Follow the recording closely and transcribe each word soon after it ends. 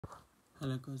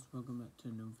Hello guys, welcome back to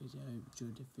another video.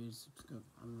 GW4, subscribe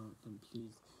and like them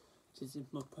please. This is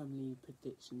my Premier League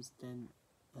predictions then,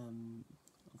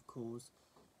 of course,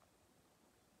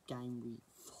 game week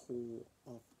 4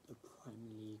 of the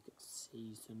Premier League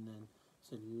season then.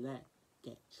 So let's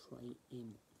get straight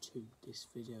into this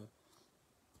video.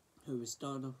 So we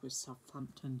start off with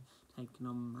Southampton taking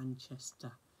on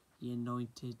Manchester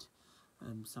United.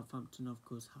 Southampton of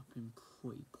course have been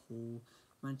pretty poor.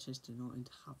 Manchester United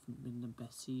haven't been the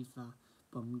best either,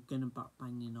 but I'm going to back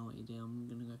Man United here. I'm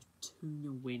going to go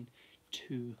 2-0 win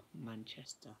to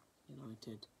Manchester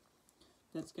United.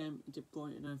 Next game is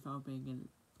Brighton over Albion against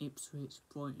Ipswich.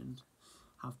 Brighton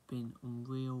have been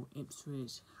unreal.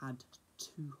 Ipswich had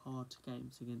two hard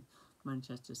games against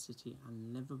Manchester City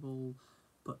and Liverpool,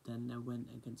 but then they went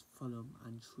against Fulham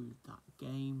and drew that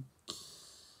game.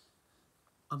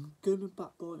 I'm going to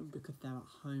back Brighton because they're at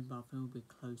home, but I think it'll be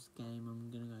a close game. I'm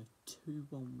going to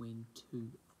go 2-1 win to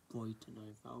Brighton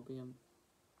over Albion.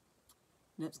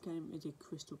 Next game is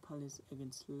Crystal Palace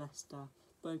against Leicester.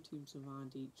 Both teams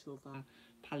around each other.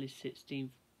 Palace 16th,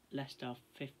 Leicester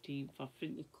 15th. I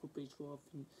think it could be draw. I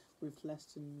think with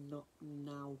Leicester not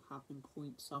now having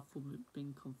points off from it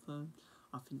being confirmed,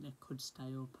 I think they could stay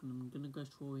up, and I'm going to go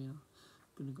draw here.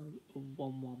 I'm going to go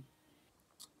 1-1.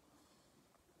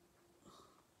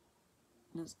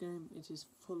 Next game, it is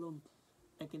Fulham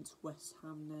against West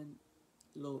Ham then.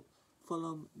 Look,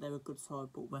 Fulham, they're a good side,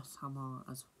 but West Ham are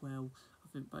as well. I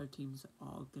think both teams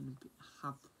are going to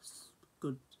have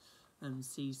good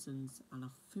seasons, and I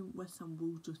think West Ham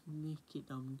will just nick it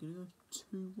down. I'm going to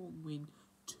go 2-1 win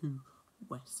to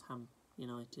West Ham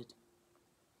United.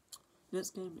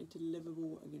 Next game, it is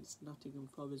Liverpool against Nottingham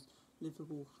Forest.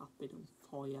 Liverpool have been on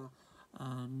fire,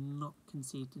 not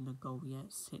conceding a goal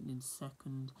yet, sitting in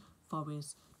second.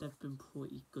 Forest, they've been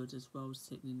pretty good as well,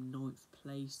 sitting in 9th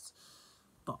place.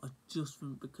 But I just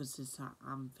think because it's at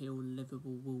Anfield,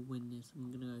 Liverpool will win this.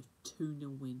 I'm going to go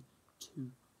 2-0 win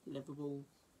to Liverpool.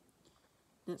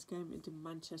 Next game is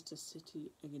Manchester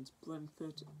City against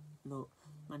Brentford. Look,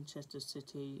 Manchester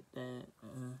City, they're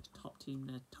top team,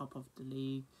 they're top of the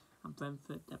league. And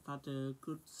Brentford, they've had a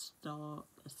good start,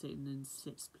 they're sitting in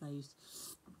 6th place.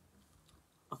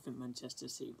 I think Manchester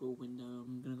City will win though.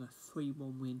 I'm going to go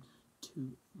 3-1 win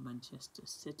to Manchester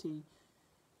City.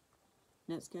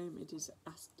 Next game, it is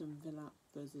Aston Villa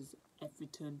versus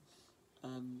Everton.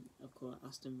 Of course,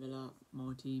 Aston Villa,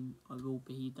 my team, I will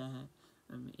be there.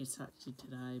 It's actually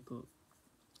today, but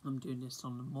I'm doing this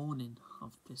on the morning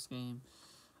of this game.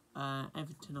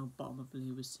 Everton are bottom of the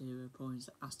league with 0 points.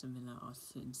 Aston Villa are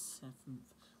sitting 7th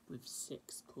with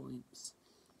 6 points.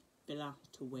 Villa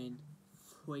to win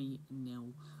 3-0.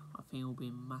 I think it will be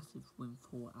a massive win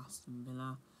for Aston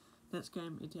Villa. Next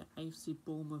game is AFC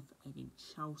Bournemouth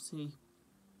against Chelsea.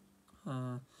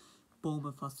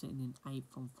 Bournemouth are sitting in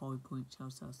 8th on 5 points.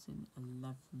 Chelsea are sitting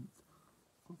 11th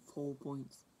on 4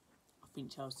 points. I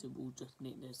think Chelsea will just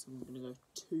nick this. I'm going to go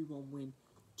 2-1 win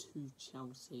to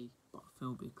Chelsea, but I think it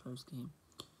will be a close game.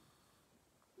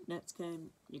 Next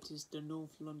game, it is the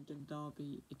North London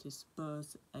derby. It is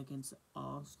Spurs against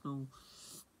Arsenal.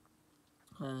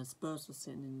 Spurs are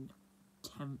sitting in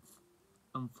 10th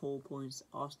on 4 points.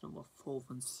 Arsenal are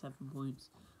 4th on 7 points.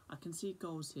 I can see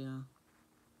goals here.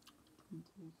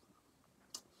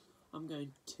 I'm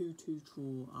going 2-2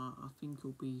 draw. I think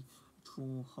it'll be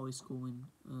draw, high scoring.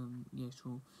 Yeah,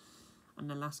 sure. And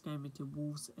the last game is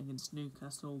Wolves against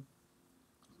Newcastle.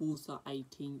 Wolves are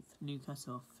 18th.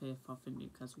 Newcastle are 5th. I think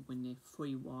Newcastle win there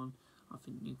 3-1. I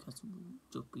think Newcastle will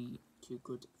just be too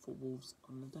good for Wolves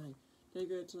on the day. There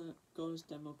you go, guys.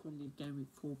 Demo Premier League game week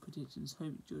 4 predictions. Hope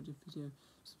you enjoyed the video.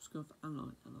 Subscribe and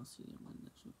like, and I'll see you in the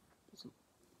next one.